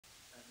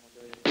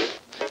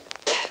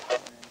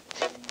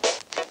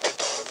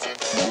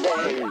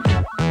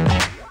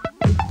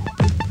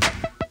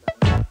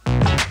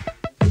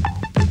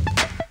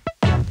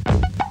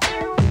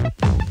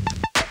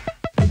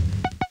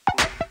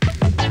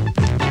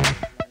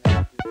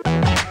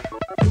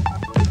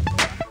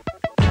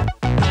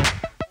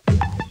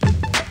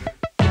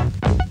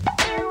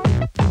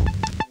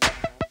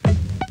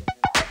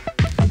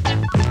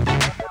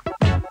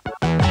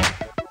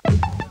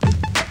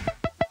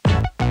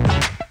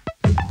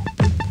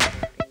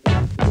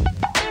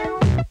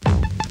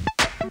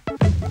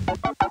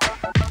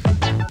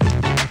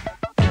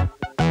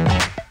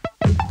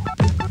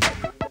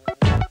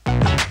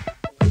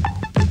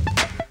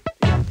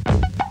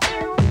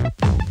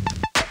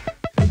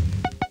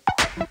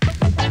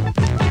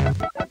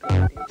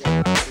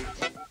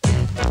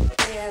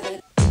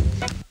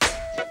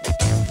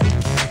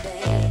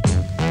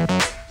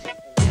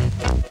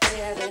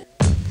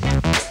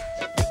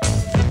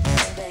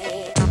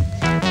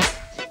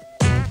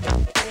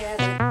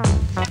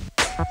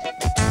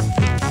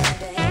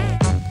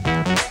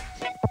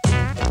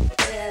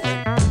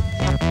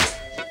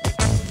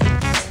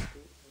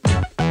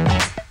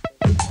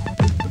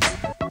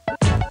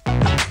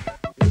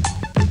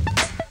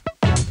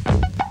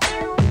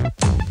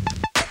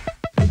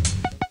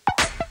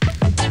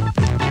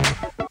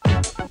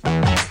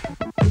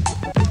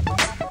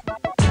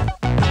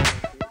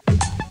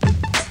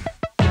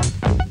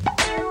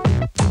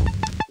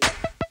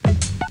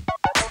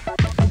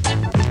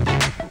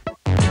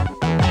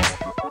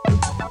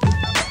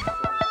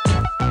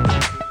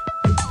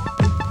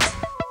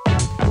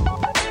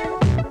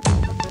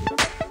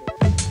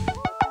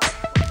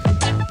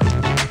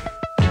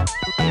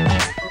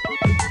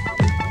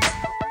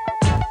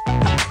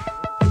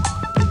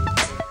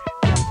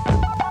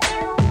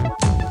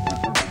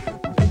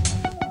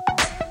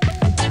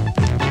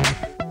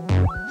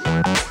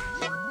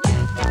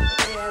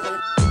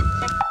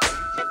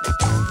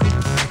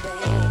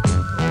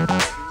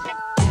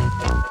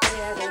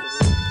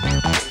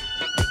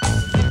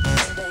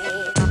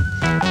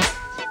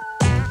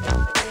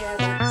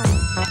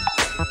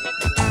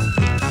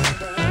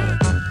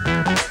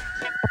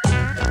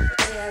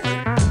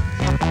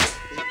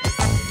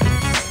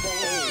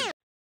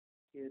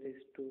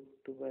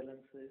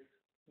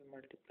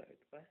multiplied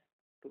by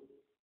 2.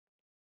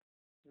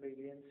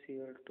 Again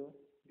Cl2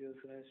 gives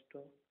rise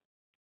to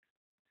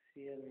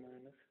Cl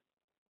minus,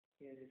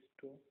 here is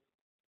 2,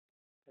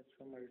 that's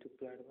why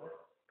multiplied by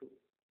 2.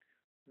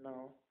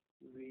 Now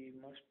we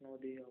must know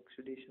the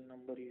oxidation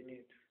number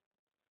units,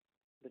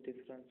 the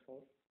difference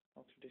of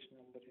oxidation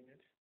number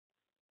units.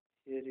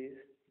 Here is,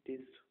 it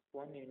is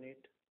 1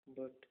 unit,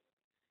 but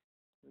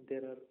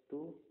there are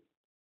 2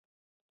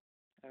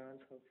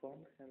 ions are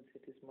formed, hence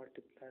it is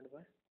multiplied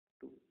by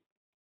 2.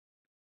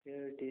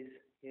 Here it is,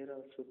 here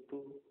also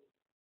 2,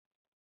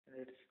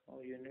 and its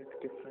unit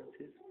difference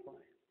is 5.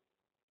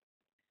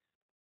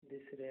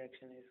 This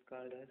reaction is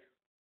called as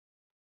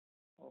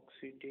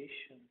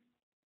oxidation.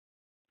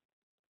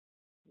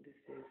 This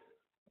is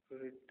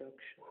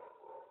reduction.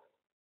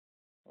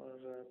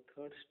 Or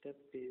third step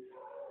is,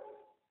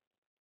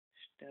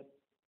 step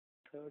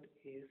third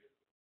is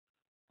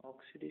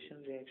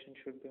oxidation reaction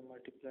should be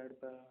multiplied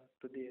by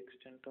to the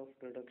extent of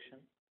reduction.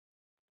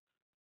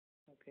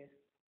 Okay,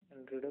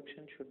 and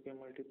reduction should be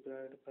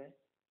multiplied by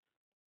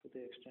to the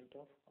extent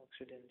of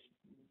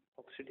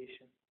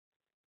oxidation.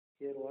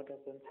 Here what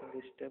happens in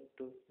this step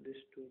 2,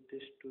 this 2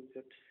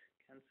 gets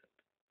cancelled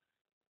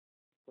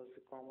because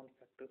the common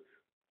factors.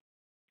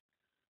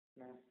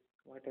 Now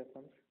what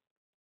happens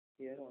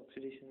here,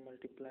 oxidation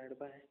multiplied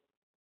by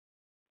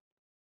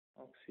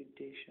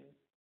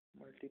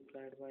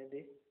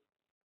the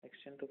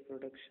extent of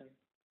reduction,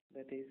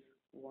 that is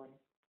 1.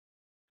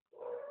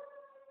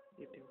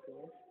 It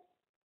implies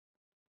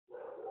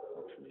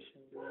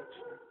oxidation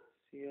reaction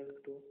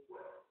Cl2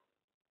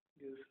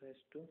 gives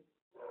rise to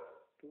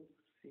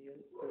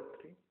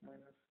 2Cl3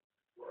 minus,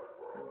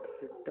 and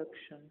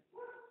reduction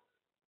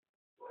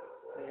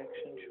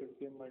reaction should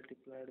be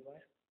multiplied by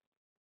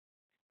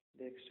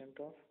the extent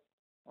of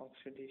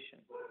oxidation,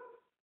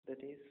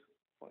 that is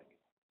 5.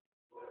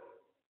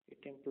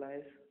 It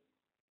implies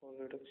for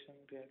reduction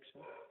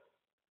reaction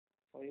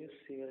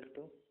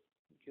 5Cl2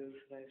 gives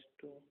rise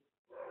to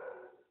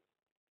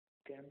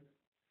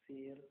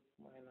 10Cl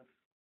minus.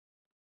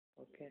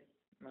 Okay,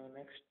 now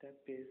next step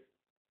is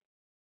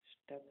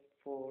step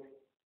 4,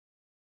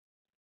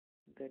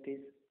 that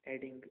is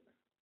adding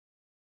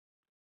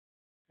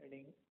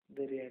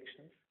the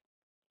reactions.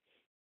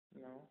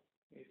 Now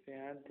if we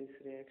add this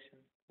reaction,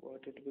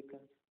 what it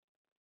becomes,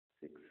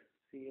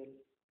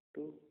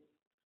 6Cl2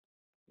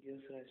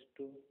 gives rise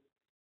to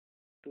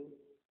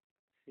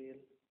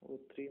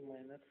 2Cl3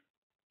 minus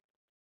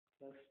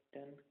plus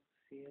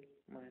 10Cl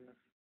minus.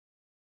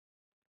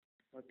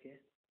 Okay,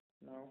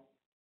 now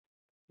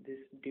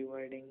this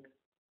dividing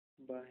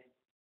by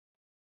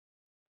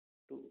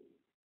 2.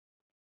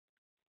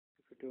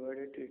 If you divide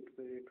it, it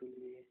will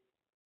be,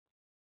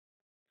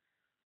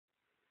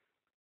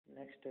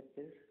 next step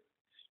is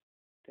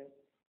step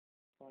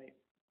 5.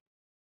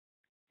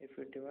 If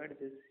you divide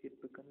this,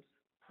 it becomes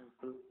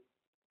Simple.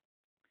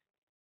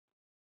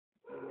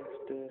 The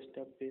next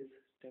step is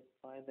step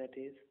 5, that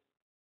is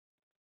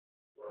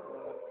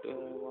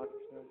what's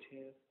meant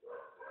here.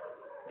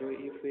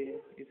 If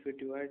we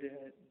divide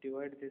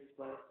this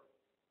by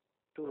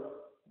 2,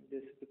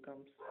 this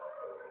becomes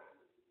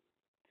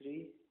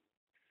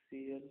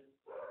 3Cl2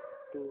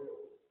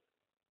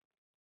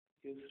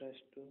 gives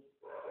rise to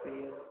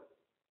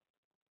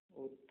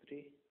ClO3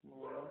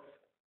 minus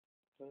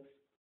plus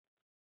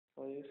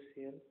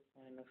 5Cl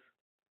minus.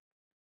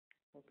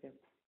 Okay,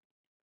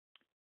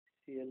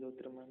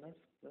 ClO3 minus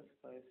plus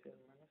 5Cl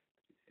minus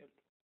 3Cl2.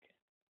 Okay.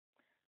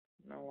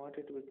 Now what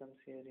it becomes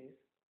here is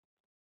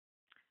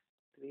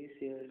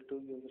 3Cl2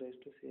 gives rise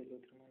to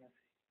ClO3 minus.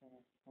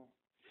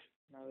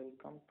 Now we'll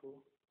come to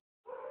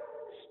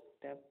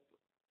step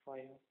 5,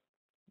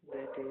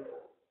 that is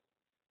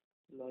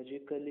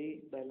logically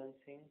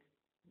balancing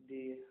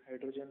the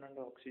hydrogen and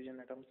oxygen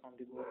atoms on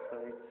the both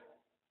sides.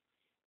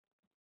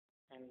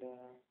 And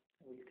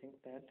we'll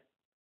think that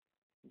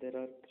there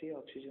are 3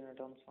 oxygen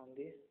atoms on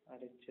the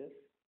RHS.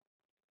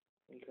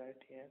 We'll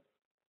write here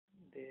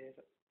there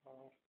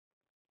are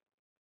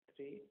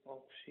 3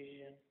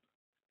 oxygen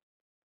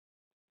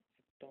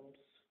atoms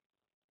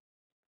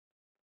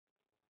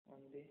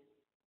on the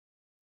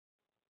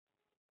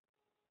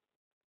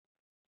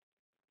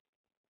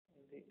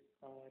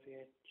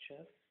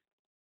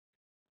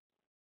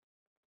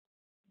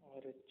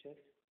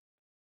RHS,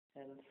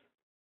 hence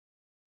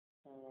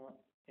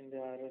in the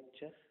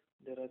RHS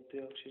there are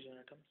 3 oxygen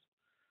atoms.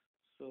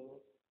 So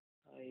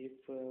if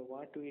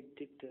what we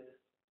did,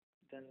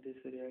 then this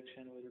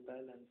reaction will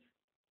balance.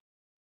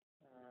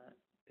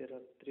 There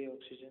are 3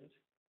 oxygens,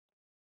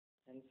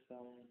 and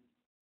some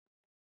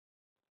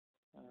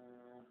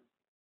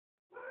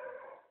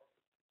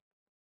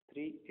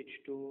 3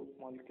 H2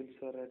 molecules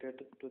are added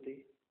to the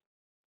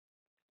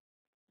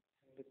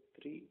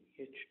 3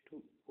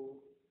 H2O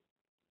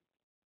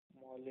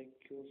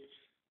molecules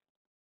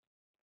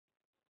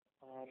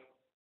are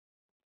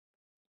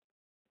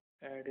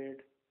added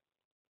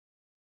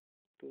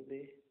to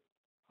the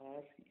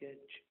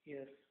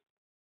RHS.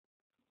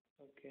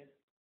 Okay,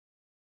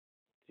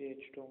 3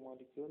 H2O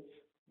molecules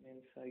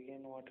means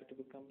again what it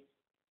becomes,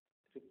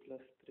 3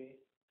 plus 3,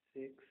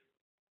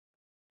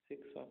 6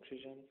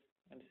 oxygens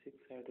and 6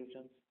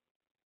 hydrogens,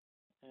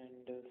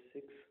 and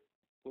 6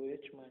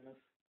 OH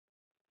minus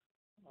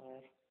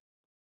are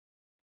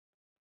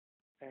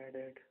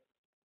added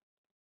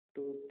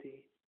to the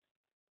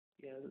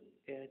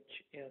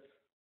LHS.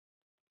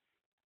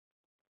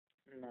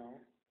 Now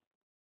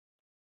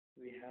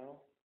we have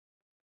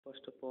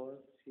first of all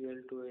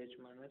Cl2H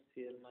minus,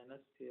 Cl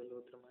minus,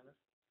 ClO3 minus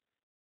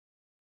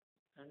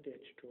and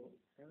H2.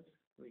 Hence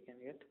we can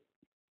get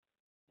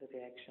the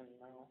reaction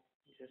now.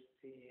 Just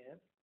see here,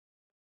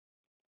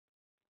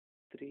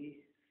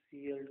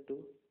 3Cl2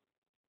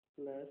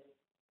 plus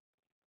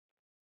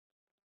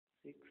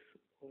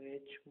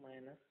 6OH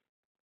minus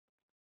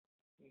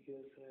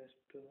gives rise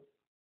to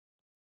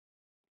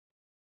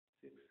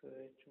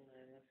 6OH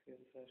minus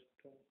gives rise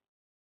to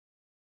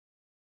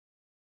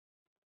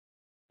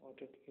what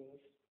it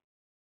gives?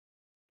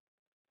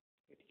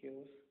 It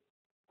gives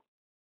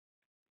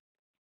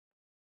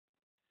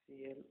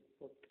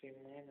ClO3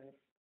 minus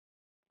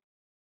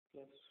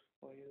plus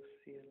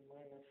 5Cl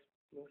minus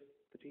plus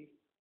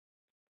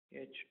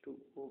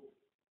 3H2O.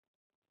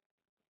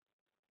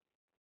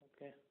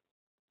 Okay.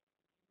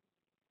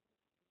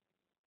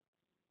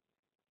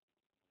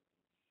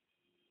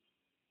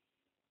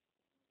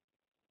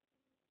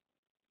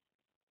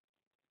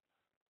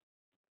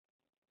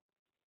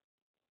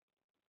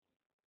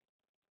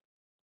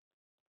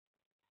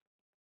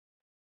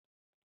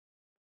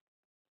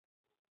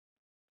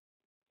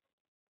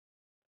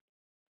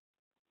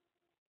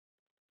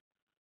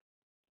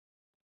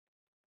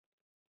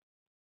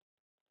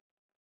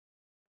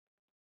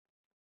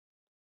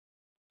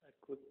 A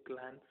quick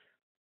glance